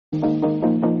What's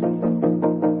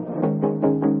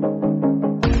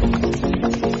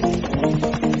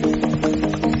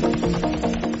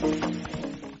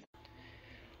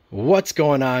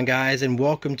going on, guys, and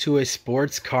welcome to a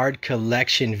sports card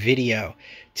collection video.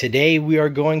 Today we are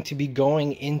going to be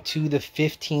going into the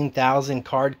 15,000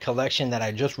 card collection that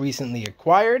I just recently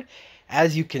acquired.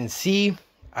 As you can see,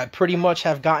 I pretty much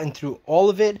have gotten through all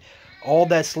of it. All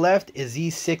that's left is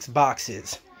these 6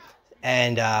 boxes.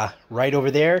 And right over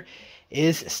there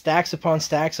is stacks upon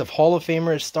stacks of Hall of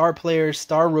Famers, star players,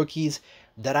 star rookies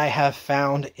that I have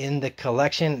found in the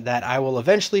collection that I will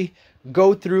eventually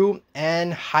go through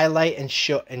and highlight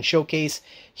and showcase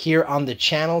here on the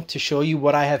channel to show you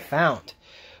what I have found.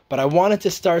 But I wanted to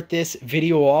start this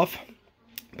video off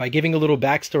by giving a little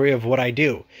backstory of what I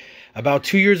do. About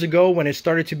 2 years ago, when it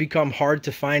started to become hard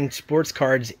to find sports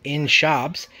cards in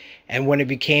shops, and when it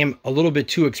became a little bit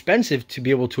too expensive to be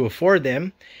able to afford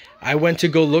them, I went to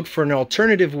go look for an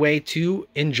alternative way to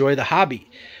enjoy the hobby.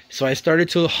 So I started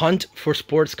to hunt for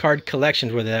sports card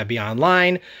collections, whether that be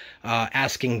online,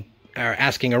 asking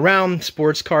around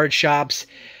sports card shops,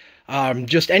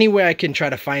 just any way I can try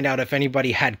to find out if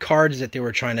anybody had cards that they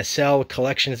were trying to sell,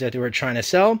 collections that they were trying to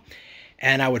sell.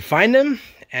 And I would find them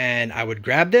and I would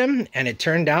grab them, and it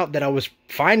turned out that I was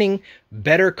finding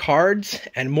better cards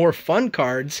and more fun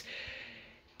cards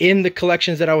in the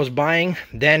collections that I was buying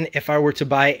than if I were to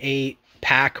buy a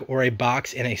pack or a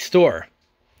box in a store.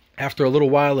 After a little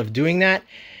while of doing that,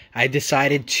 I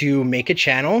decided to make a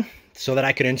channel so that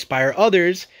I could inspire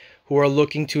others who are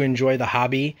looking to enjoy the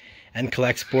hobby and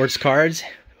collect sports cards,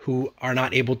 who are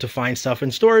not able to find stuff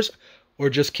in stores or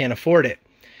just can't afford it.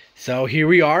 So here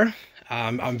we are.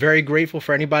 I'm very grateful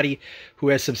for anybody who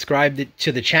has subscribed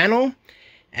to the channel,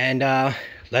 and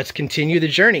let's continue the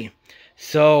journey.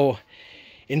 So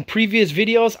in previous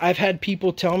videos, I've had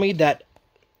people tell me that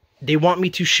they want me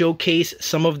to showcase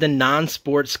some of the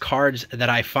non-sports cards that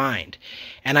I find.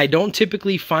 And I don't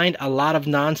typically find a lot of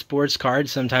non-sports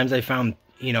cards. Sometimes I found,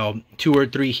 2 or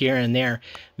 3 here and there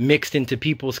mixed into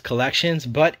people's collections.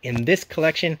 But in this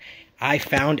collection, I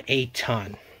found a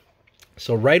ton.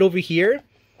 So right over here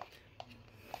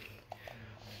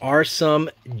are some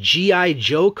G.I.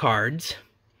 Joe cards.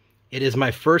 It is my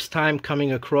first time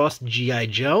coming across G.I.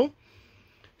 Joe,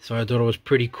 so I thought it was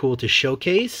pretty cool to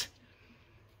showcase.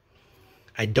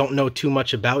 I don't know too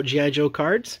much about G.I. Joe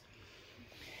cards.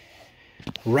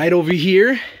 Right over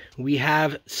here, we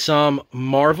have some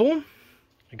Marvel.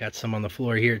 I got some on the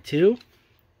floor here too.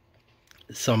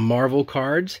 Some Marvel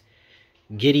cards.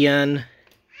 Gideon,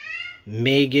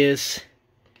 Magus,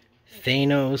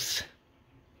 Thanos,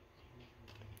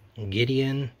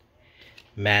 Gideon,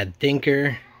 Mad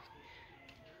Thinker,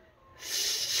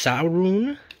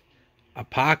 Sauron,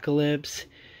 Apocalypse.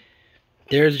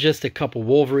 There's just a couple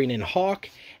Wolverine and Hawk.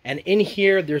 And in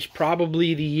here, there's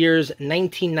probably the years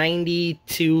 1990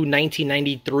 to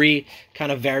 1993,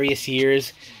 kind of various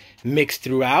years mixed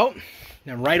throughout.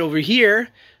 Now, right over here,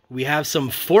 we have some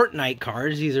FORTNITE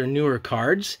cards. These are newer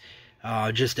cards.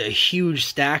 Just a huge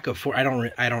stack of I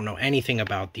don't know anything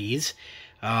about these.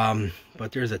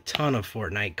 But there's a ton of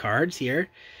FORTNITE cards here.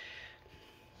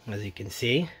 As you can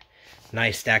see,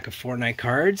 nice stack of FORTNITE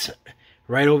cards.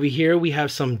 Right over here, we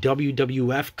have some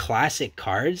WWF classic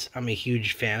cards. I'm a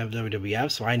huge fan of WWF,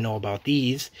 so I know about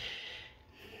these.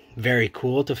 Very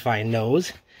cool to find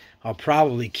those. I'll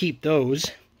probably keep those.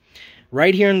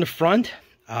 Right here in the front,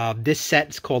 this set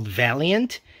is called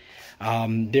VALIANT.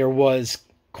 There was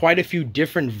quite a few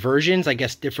different versions, I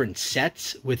guess different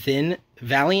sets within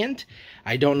VALIANT.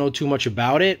 I don't know too much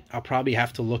about it. I'll probably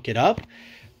have to look it up.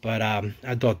 But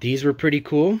I thought these were pretty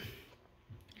cool.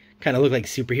 Kind of look like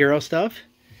superhero stuff.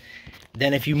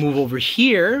 Then if you move over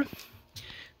here,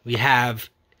 we have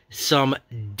some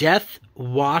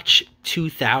DEATHWATCH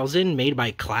 2000 made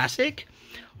by Classic.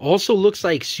 Also looks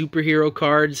like superhero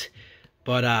cards,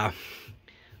 but a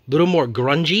little more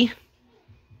grungy.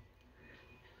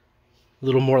 A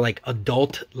little more like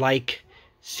adult-like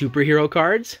superhero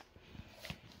cards.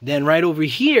 Then right over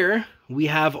here, we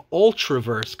have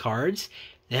ULTRAVERSE cards.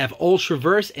 They have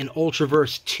ULTRAVERSE and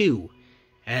ULTRAVERSE 2.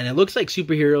 And it looks like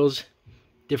superheroes,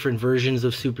 different versions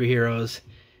of superheroes,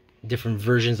 different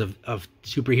versions of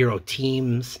superhero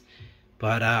teams.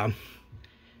 But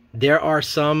there are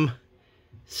some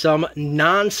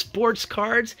non-sports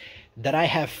cards that I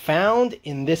have found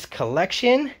in this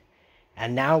collection.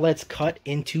 And now let's cut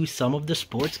into some of the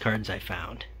sports cards I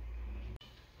found.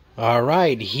 All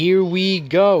right, here we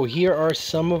go. Here are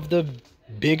some of the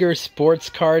bigger sports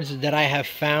cards that I have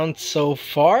found so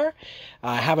far.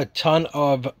 I have a ton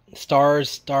of stars,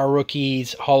 star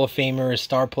rookies, Hall of Famers,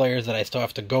 star players that I still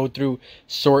have to go through,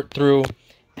 sort through,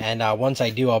 And once I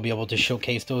do, I'll be able to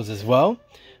showcase those as well.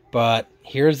 But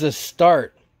here's the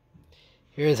start.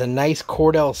 Here's a nice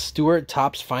KORDELL STEWART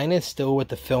Topps Finest, still with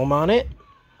the film on it.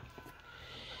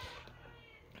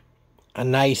 A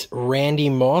nice Randy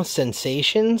Moss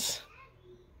Sensations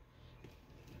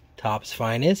Topps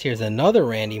Finest. Here's another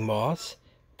Randy Moss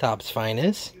Topps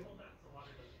Finest.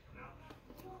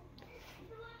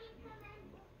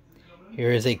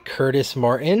 Here is a Curtis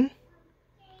Martin.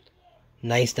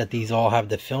 Nice that these all have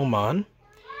the film on.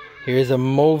 Here's a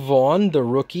VAUGHN, the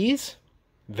rookies.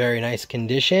 Very nice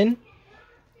condition.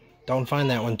 Don't find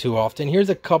that one too often. Here's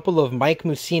a couple of Mike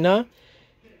MUSSINA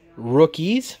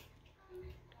rookies.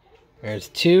 There's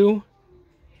 2,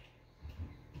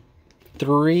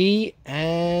 3,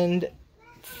 and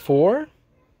 4.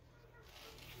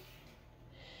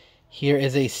 Here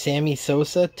is a Sammy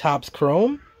Sosa Topps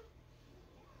Chrome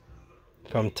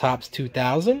from Topps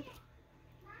 2000.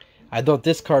 I thought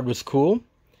this card was cool.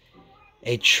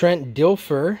 A Trent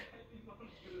DILFER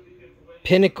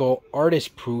Pinnacle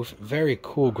Artist Proof. Very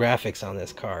cool graphics on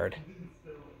this card.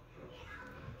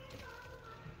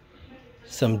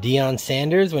 Some Deion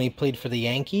Sanders when he played for the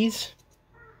Yankees.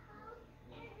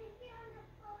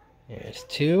 There's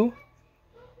 2,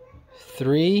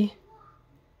 3,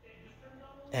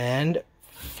 and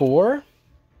 4.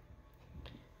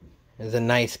 There's a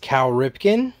nice Cal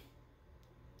Ripken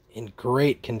in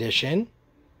great condition.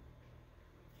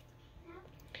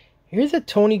 Here's a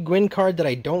Tony Gwynn card that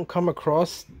I don't come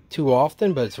across too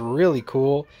often, but it's really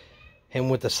cool. Him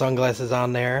with the sunglasses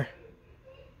on there.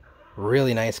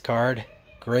 Really nice card.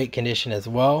 Great condition as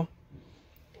well.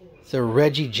 It's a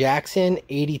Reggie Jackson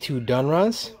 82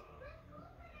 Donruss.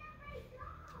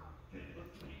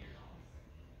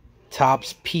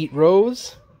 Topps Pete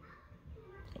Rose.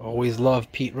 Always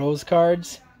love Pete Rose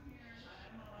cards.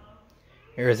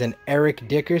 Here's an Eric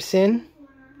Dickerson.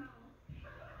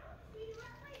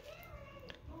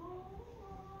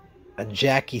 A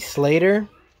Jackie Slater.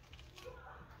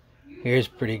 Here's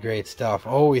pretty great stuff.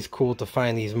 Always cool to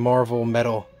find these Marvel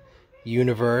Metal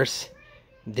Universe.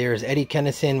 There's Eddie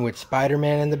Kennison with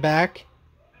Spider-Man in the back.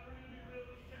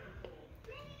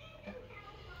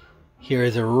 Here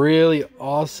is a really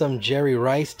awesome Jerry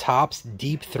Rice Topps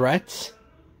Deep Threats.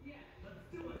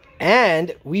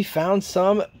 And we found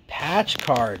some patch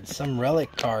cards, some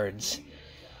relic cards.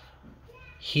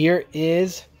 Here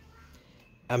is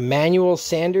Emmanuel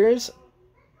Sanders,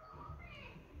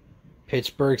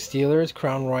 Pittsburgh Steelers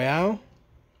Crown Royale.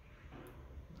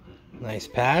 Nice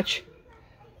patch.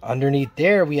 Underneath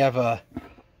there we have a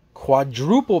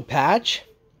quadruple patch.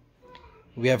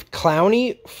 We have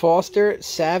Clowney, Foster,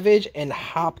 Savage, and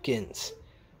Hopkins.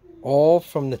 All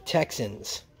from the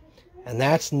Texans. And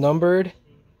that's numbered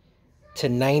to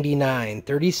 99.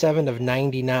 37 of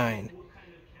 99.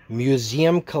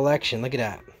 Museum collection. Look at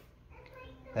that.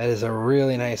 That is a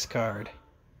really nice card.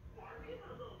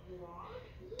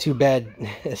 Too bad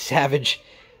Savage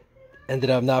ended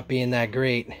up not being that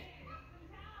great.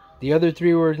 The other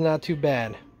 3 were not too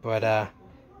bad, but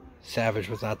Savage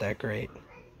was not that great.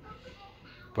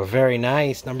 But very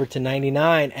nice, number to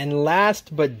 99. And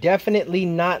last but definitely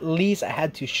not least, I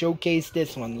had to showcase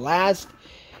this one last.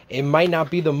 It might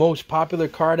not be the most popular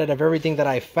card out of everything that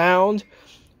I found,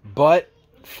 but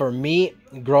for me,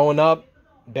 growing up,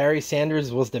 Barry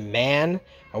Sanders was the man.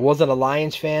 I wasn't a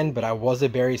Lions fan, but I was a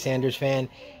Barry Sanders fan.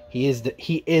 He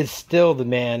is still the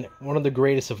man, one of the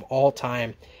greatest of all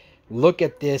time. Look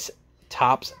at this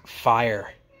Topps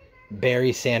Fire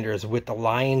Barry Sanders with the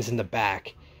Lions in the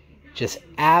back. Just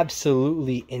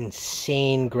absolutely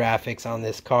insane graphics on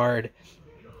this card.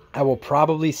 I will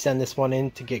probably send this one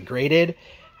in to get graded.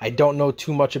 I don't know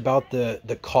too much about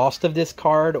the cost of this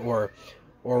card or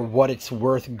what it's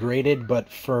worth graded, but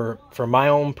for my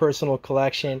own personal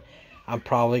collection, I'm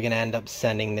probably going to end up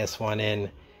sending this one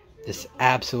in. This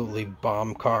absolutely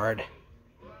bomb card.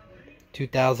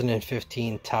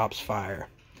 2015 Topps Fire.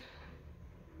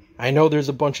 I know there's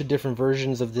a bunch of different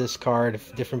versions of this card,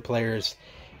 different players,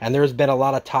 and there's been a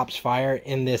lot of Topps Fire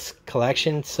in this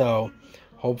collection, so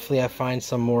hopefully I find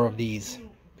some more of these,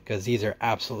 because these are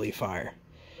absolutely fire.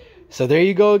 So there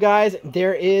you go, guys.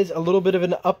 There is a little bit of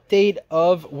an update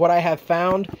of what I have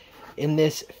found in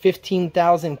this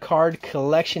 15,000 card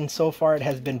collection. So far, it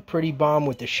has been pretty bomb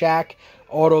with the Shaq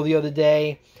auto the other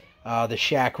day, the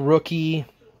Shaq rookie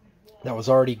that was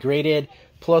already graded,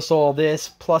 plus all this,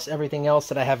 plus everything else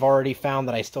that I have already found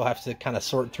that I still have to kind of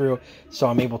sort through, so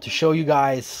I'm able to show you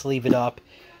guys, sleeve it up.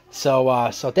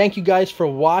 So thank you guys for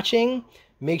watching.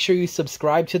 Make sure you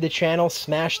subscribe to the channel,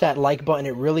 smash that like button.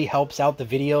 It really helps out the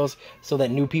videos so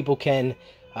that new people can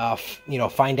you know,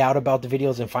 find out about the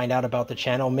videos and find out about the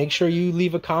channel, make sure you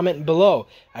leave a comment below.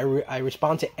 I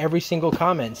respond to every single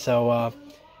comment. So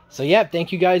yeah,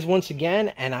 thank you guys once again,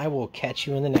 and I will catch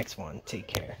you in the next one. Take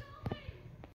care.